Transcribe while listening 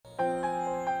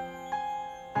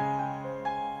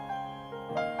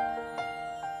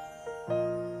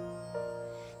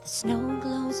The snow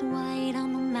glows white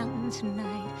on the mountain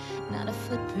tonight, not a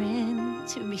footprint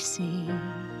to be seen.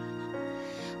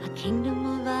 A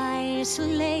kingdom of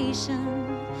isolation,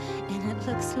 and it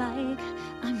looks like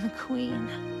I'm the queen.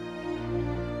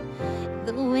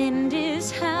 The wind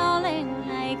is howling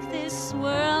like this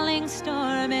swirling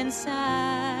storm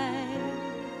inside.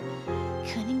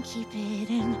 Couldn't keep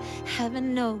it in,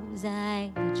 heaven knows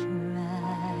I tried.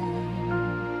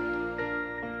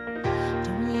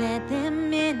 Don't let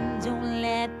them in, don't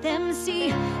let them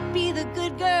see. Be the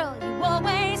good girl you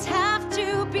always have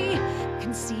to be.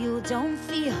 Conceal, don't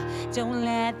feel, don't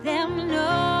let them know.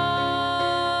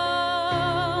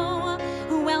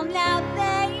 Well, now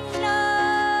they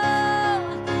know.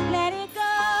 Let it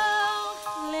go,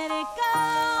 let it go.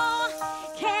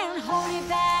 Can't hold it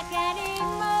back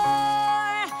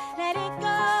anymore. Let it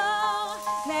go,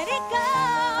 let it go.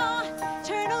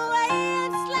 Turn away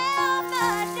and slam the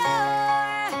door.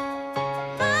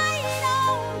 I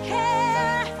don't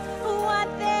care what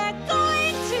they're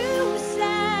going to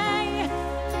say.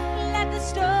 Let the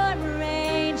storm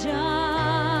rage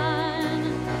on.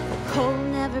 The cold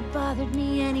never bothered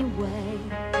me anyway.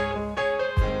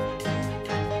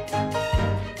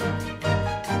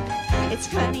 It's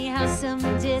funny how some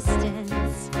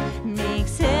distance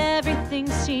makes everything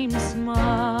seem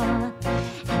small,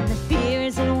 and the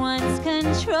fears that once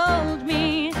controlled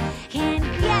me can't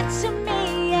get to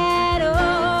me at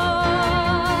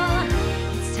all.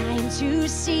 It's time to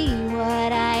see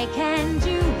what I can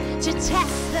do to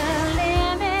test the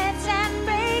limits and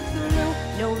break through.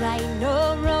 No right,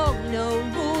 no wrong, no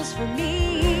rules for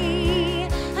me.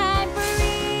 I'm free.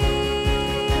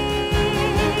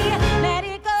 Let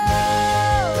it go,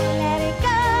 let it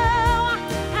go.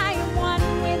 I am one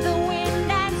with the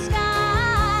wind and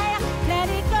sky. Let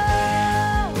it go,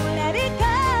 let it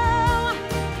go.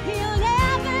 You'll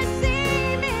never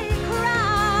see me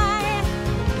cry.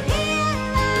 Here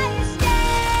I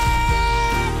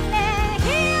stand, and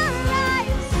here I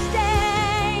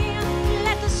stay.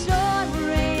 Let the storm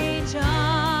rage on.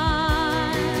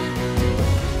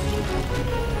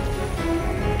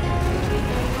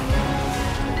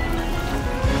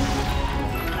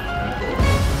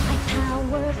 My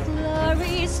power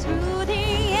flurries through the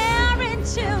air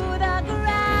into the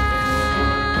ground.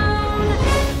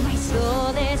 My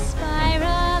soul is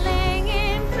spiraling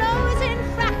in frozen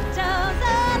fractals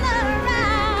all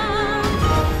around.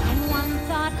 And one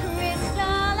thought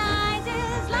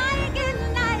crystallizes like an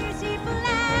icy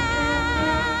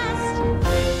blast.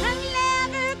 I'm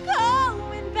never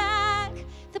going back.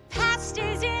 The past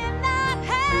is in the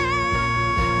past.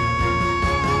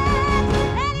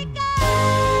 Let it go,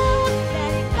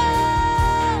 let it go.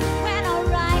 When I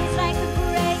rise like the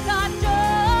break of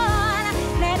dawn.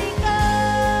 Let it go,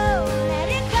 let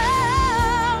it go.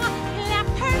 That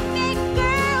perfect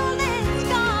girl is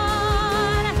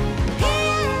gone.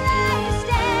 Here I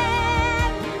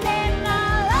stand in the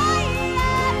light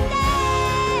of day.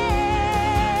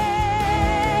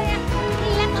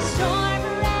 Let the storm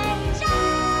rage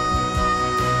on.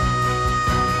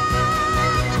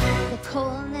 The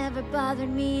cold never bothered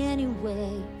me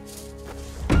anyway.